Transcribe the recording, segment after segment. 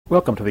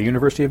Welcome to the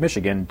University of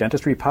Michigan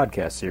Dentistry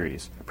Podcast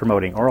Series,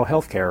 promoting oral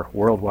health care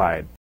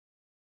worldwide.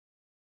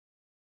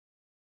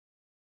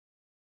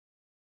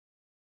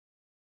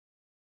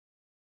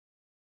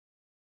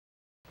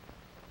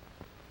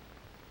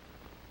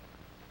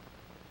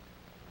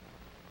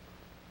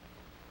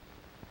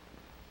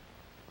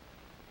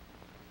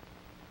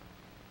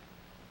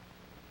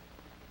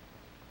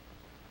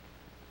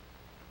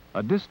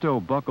 A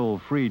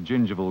Disto-Buccal free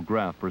gingival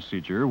graft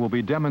procedure will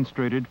be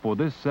demonstrated for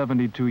this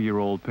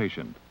 72-year-old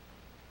patient.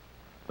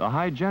 The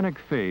hygienic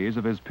phase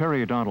of his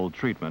periodontal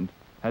treatment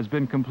has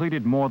been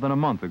completed more than a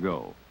month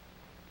ago.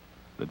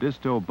 The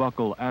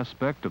disto-buccal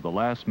aspect of the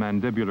last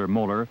mandibular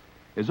molar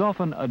is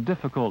often a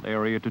difficult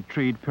area to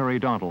treat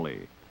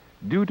periodontally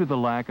due to the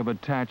lack of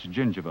attached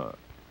gingiva.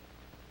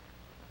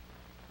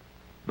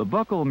 The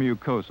buccal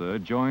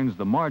mucosa joins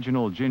the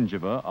marginal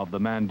gingiva of the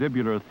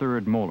mandibular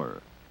third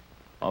molar.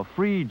 A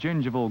free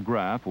gingival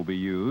graft will be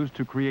used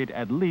to create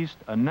at least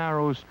a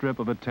narrow strip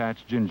of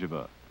attached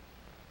gingiva.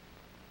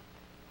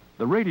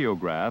 The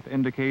radiograph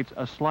indicates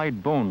a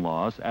slight bone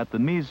loss at the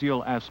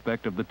mesial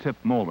aspect of the tip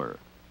molar.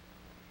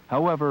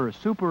 However,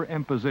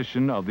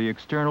 superimposition of the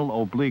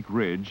external oblique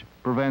ridge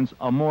prevents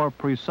a more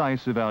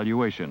precise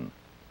evaluation.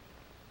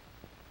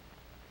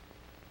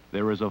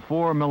 There is a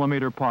 4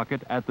 millimeter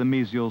pocket at the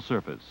mesial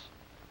surface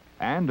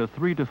and a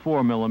 3 to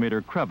 4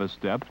 millimeter crevice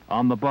depth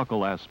on the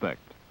buccal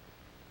aspect.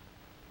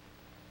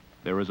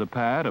 There is a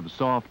pad of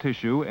soft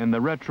tissue in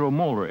the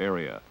retromolar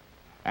area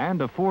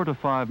and a 4 to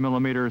 5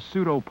 millimeter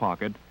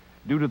pseudo-pocket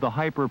due to the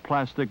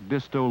hyperplastic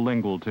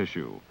distolingual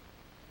tissue.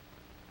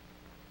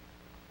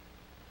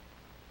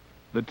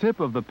 The tip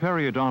of the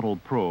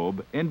periodontal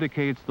probe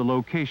indicates the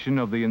location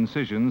of the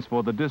incisions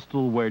for the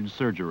distal wedge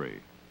surgery.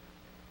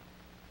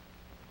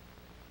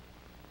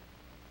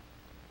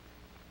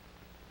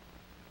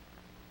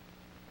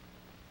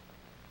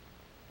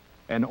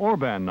 An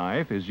Orig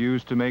knife is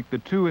used to make the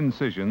 2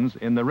 incisions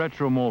in the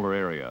retromolar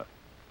area.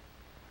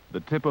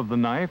 The tip of the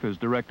knife is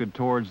directed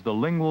towards the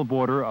lingual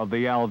border of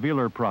the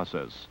alveolar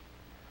process,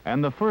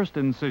 and the first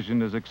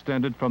incision is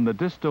extended from the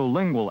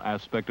distolingual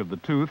aspect of the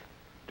tooth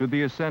to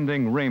the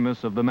ascending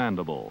ramus of the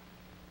mandible.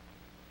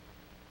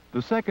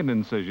 The second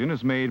incision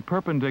is made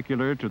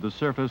perpendicular to the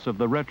surface of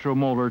the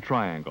retromolar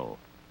triangle.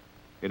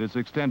 It is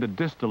extended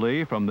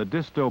distally from the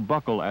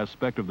disto-buccal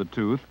aspect of the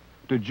tooth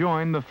to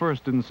join the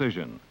first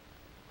incision.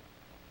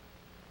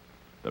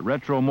 The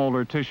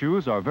retromolar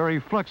tissues are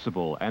very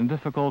flexible and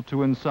difficult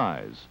to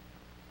incise.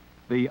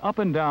 The up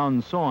and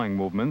down sawing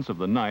movements of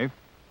the knife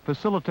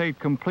facilitate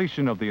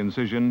completion of the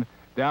incision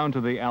down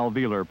to the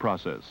alveolar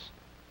process.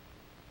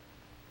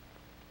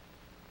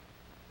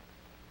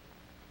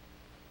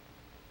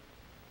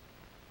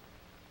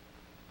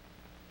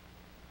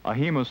 A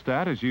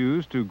hemostat is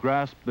used to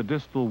grasp the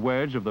distal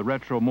wedge of the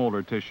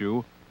retromolar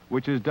tissue,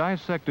 which is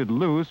dissected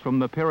loose from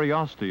the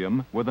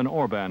periosteum with an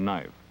Orig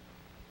knife.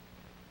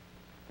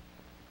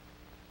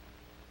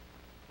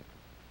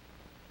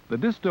 The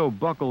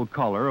disto-buccal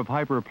color of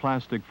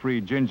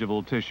hyperplastic-free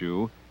gingival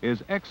tissue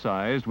is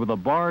excised with a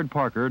barred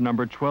Parker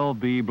number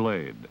 12B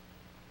blade.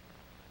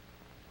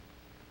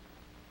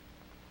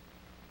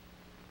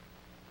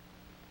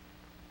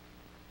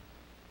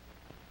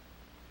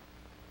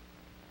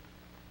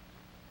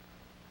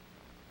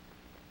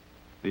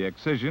 The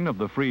excision of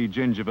the free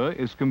gingiva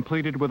is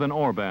completed with an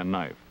Orig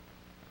knife.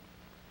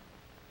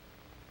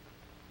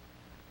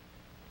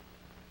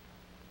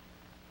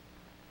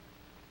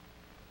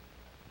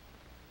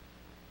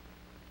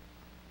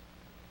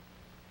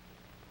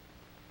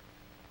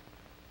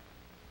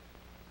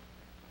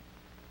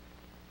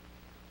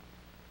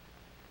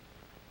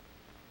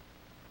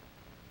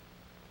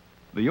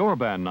 The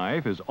Orig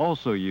knife is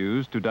also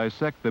used to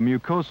dissect the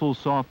mucosal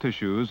soft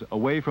tissues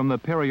away from the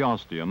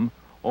periosteum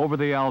over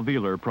the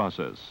alveolar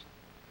process.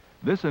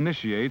 This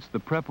initiates the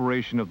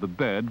preparation of the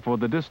bed for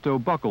the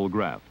disto-buccal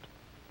graft.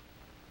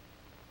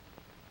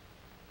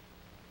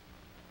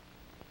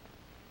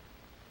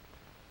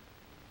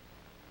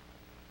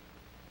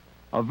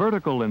 A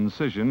vertical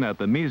incision at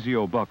the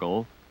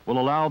mesio-buccal will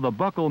allow the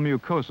buccal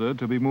mucosa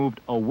to be moved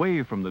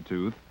away from the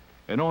tooth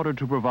in order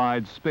to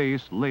provide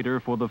space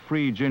later for the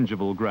free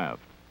gingival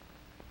graft.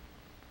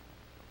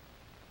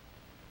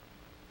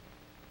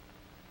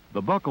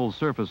 The buccal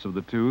surface of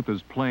the tooth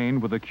is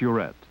planed with a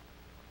curette.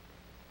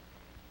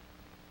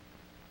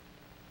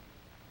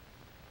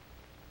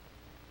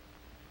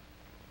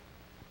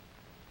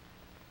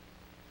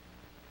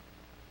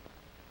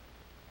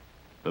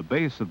 The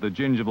base of the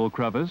gingival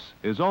crevice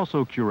is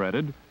also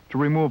curetted to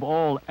remove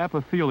all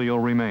epithelial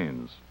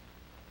remains.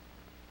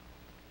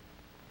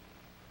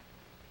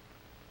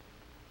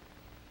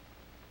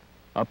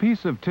 A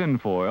piece of tin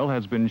foil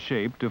has been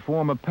shaped to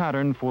form a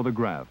pattern for the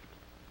graft.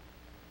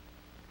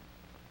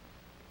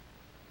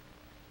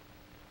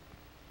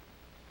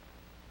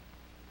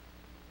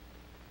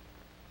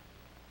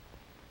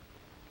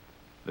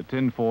 The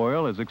tin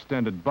foil is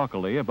extended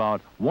buccally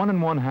about 1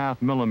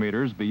 1/2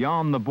 millimeters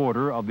beyond the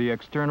border of the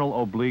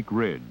external oblique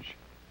ridge.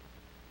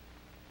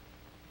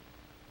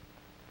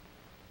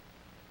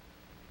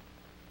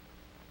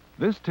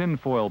 This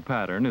tinfoil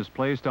pattern is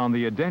placed on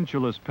the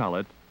edentulous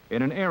palate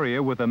in an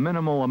area with a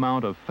minimal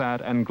amount of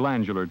fat and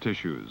glandular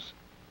tissues.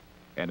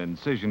 An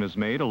incision is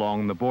made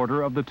along the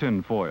border of the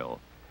tinfoil,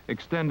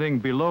 extending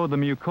below the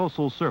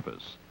mucosal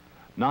surface,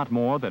 not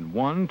more than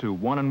 1 to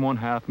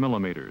 1½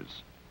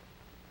 millimeters.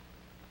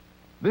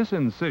 This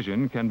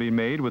incision can be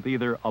made with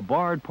either a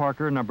barred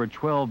Parker No.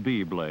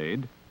 12B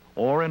blade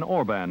or an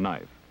Orban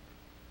knife.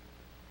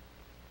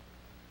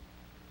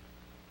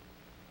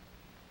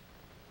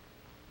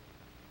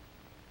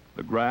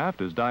 The graft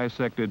is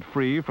dissected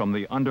free from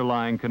the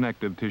underlying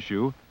connective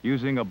tissue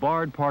using a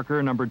barred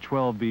Parker No.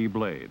 12B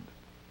blade.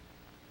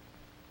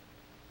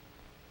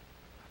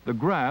 The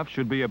graft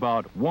should be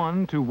about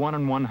 1 to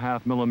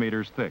 1½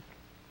 millimeters thick.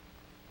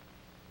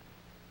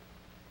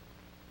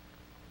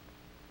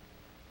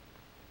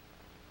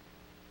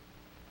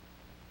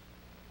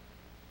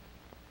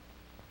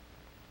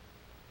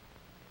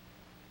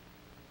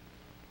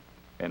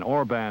 An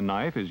Orban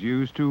knife is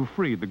used to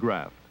free the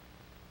graft.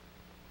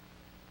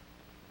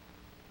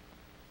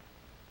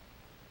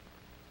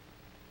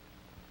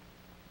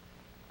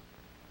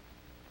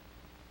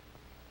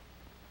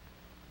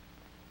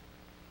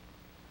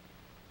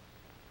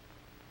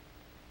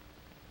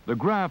 The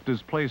graft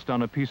is placed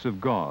on a piece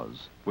of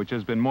gauze, which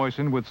has been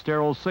moistened with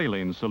sterile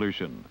saline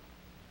solution.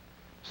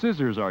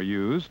 Scissors are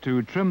used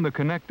to trim the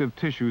connective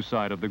tissue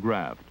side of the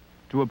graft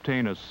to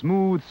obtain a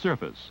smooth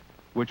surface,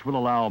 which will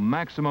allow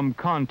maximum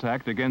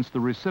contact against the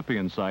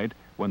recipient site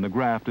when the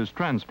graft is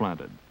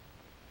transplanted.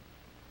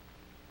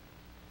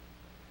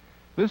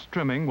 This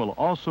trimming will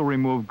also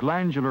remove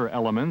glandular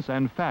elements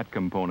and fat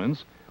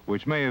components,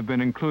 which may have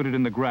been included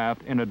in the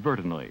graft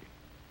inadvertently.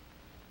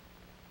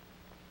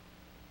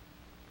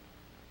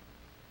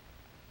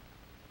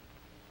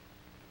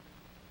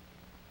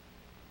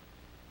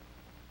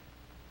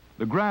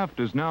 The graft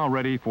is now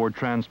ready for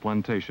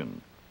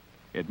transplantation.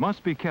 It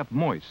must be kept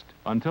moist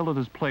until it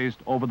is placed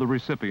over the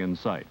recipient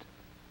site.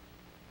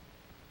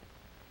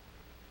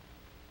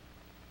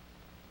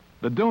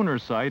 The donor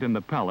site in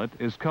the palate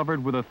is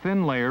covered with a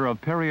thin layer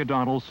of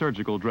periodontal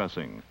surgical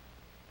dressing.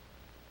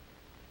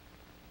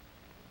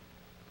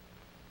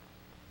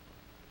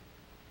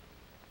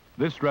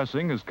 This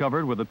dressing is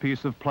covered with a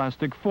piece of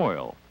plastic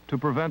foil to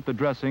prevent the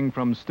dressing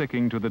from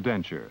sticking to the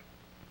denture.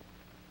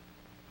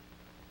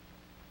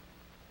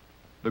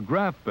 The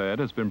graft bed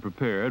has been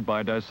prepared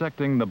by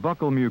dissecting the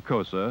buccal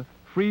mucosa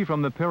free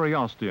from the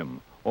periosteum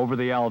over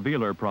the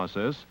alveolar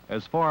process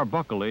as far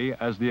buccally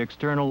as the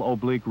external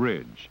oblique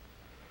ridge.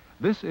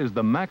 This is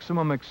the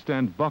maximum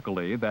extent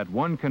buccally that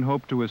one can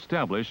hope to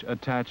establish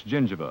attached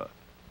gingiva.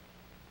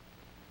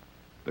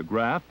 The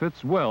graft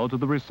fits well to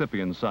the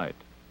recipient site.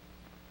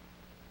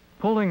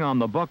 Pulling on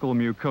the buccal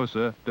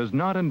mucosa does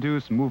not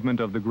induce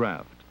movement of the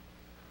graft.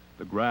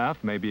 The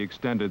graft may be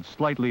extended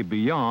slightly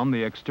beyond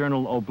the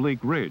external oblique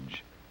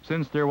ridge,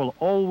 since there will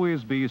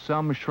always be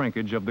some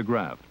shrinkage of the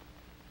graft.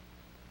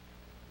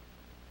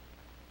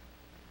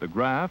 The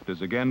graft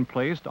is again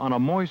placed on a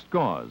moist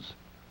gauze,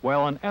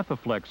 while an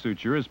Ethiflex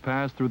suture is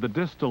passed through the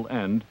distal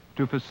end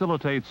to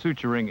facilitate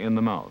suturing in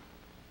the mouth.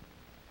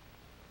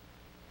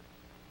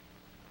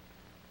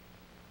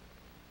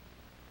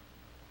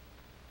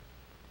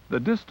 The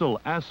distal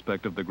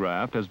aspect of the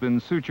graft has been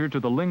sutured to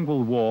the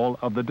lingual wall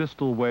of the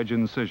distal wedge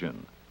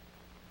incision.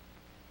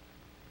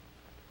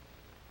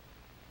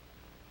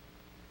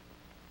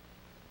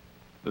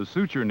 The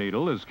suture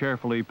needle is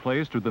carefully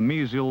placed to the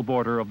mesial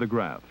border of the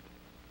graft.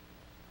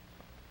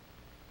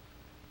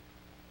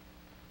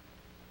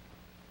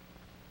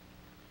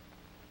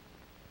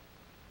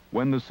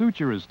 When the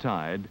suture is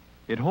tied,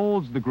 it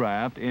holds the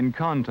graft in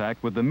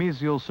contact with the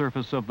mesial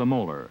surface of the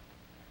molar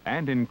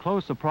and in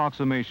close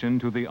approximation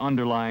to the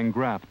underlying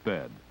graft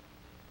bed.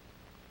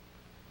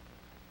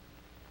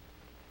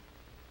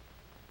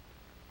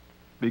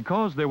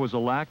 Because there was a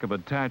lack of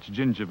attached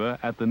gingiva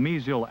at the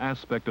mesial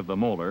aspect of the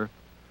molar,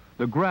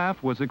 the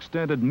graft was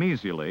extended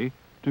mesially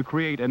to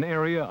create an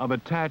area of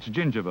attached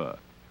gingiva,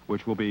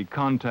 which will be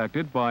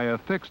contacted by a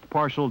fixed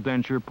partial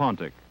denture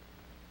pontic.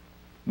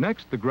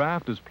 Next, the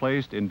graft is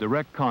placed in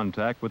direct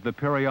contact with the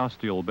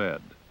periosteal bed.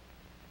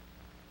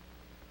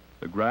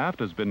 The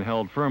graft has been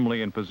held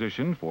firmly in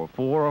position for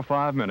 4 or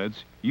 5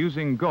 minutes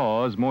using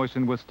gauze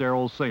moistened with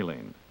sterile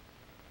saline.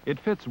 It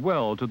fits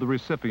well to the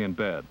recipient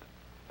bed,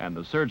 and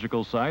the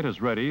surgical site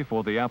is ready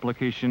for the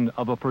application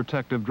of a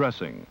protective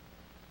dressing.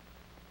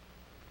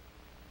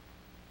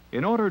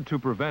 In order to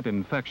prevent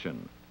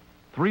infection,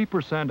 3%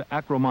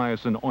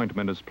 acromycin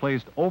ointment is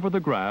placed over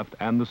the graft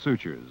and the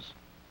sutures.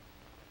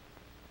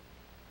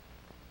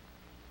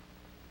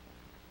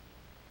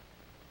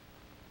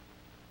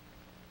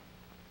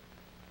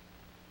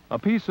 A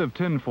piece of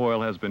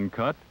tinfoil has been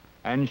cut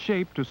and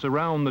shaped to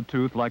surround the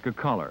tooth like a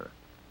collar.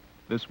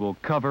 This will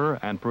cover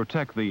and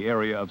protect the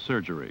area of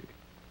surgery.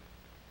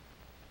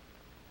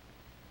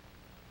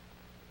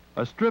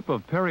 A strip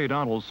of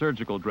periodontal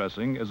surgical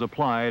dressing is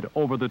applied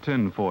over the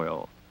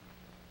tinfoil.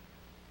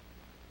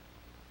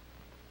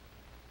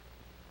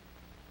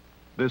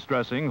 This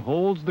dressing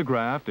holds the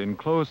graft in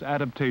close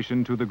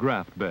adaptation to the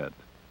graft bed.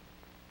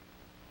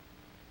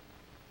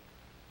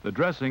 The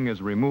dressing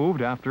is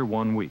removed after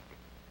 1 week.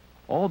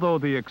 Although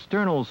the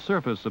external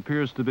surface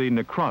appears to be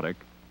necrotic,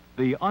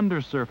 the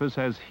undersurface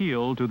has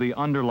healed to the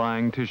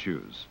underlying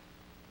tissues.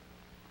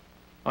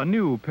 A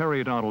new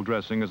periodontal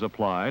dressing is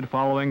applied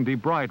following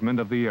debridement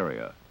of the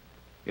area.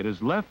 It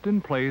is left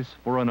in place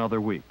for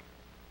another week.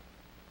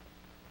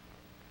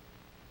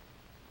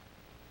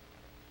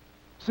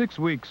 6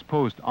 weeks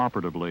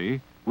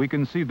post-operatively, we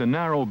can see the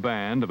narrow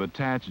band of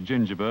attached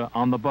gingiva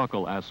on the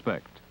buccal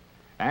aspect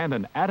and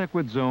an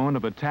adequate zone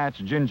of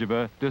attached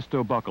gingiva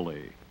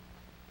disto-buccally.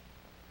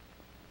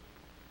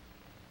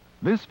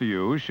 This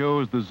view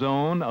shows the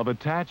zone of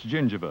attached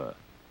gingiva,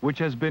 which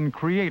has been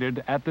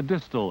created at the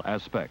distal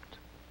aspect.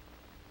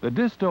 The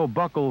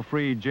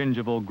disto-buccal-free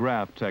gingival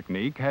graft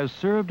technique has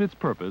served its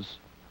purpose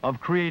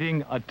of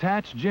creating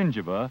attached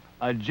gingiva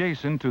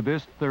adjacent to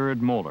this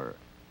third molar.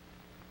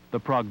 The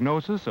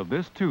prognosis of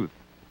this tooth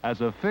as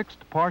a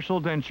fixed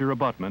partial denture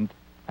abutment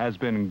has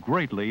been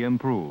greatly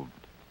improved.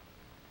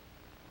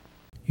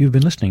 You've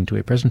been listening to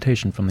a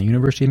presentation from the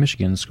University of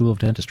Michigan School of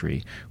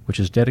Dentistry, which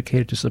is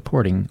dedicated to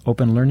supporting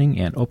open learning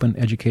and open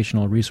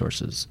educational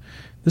resources.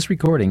 This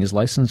recording is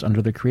licensed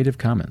under the Creative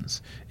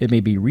Commons. It may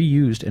be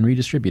reused and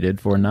redistributed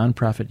for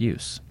nonprofit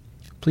use.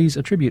 Please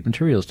attribute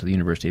materials to the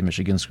University of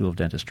Michigan School of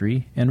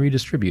Dentistry and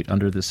redistribute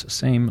under this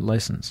same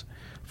license.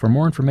 For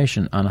more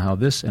information on how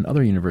this and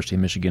other University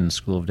of Michigan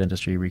School of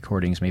Dentistry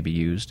recordings may be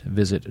used,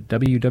 visit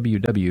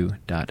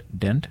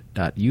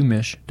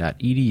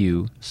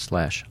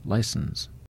www.dent.umich.edu/license.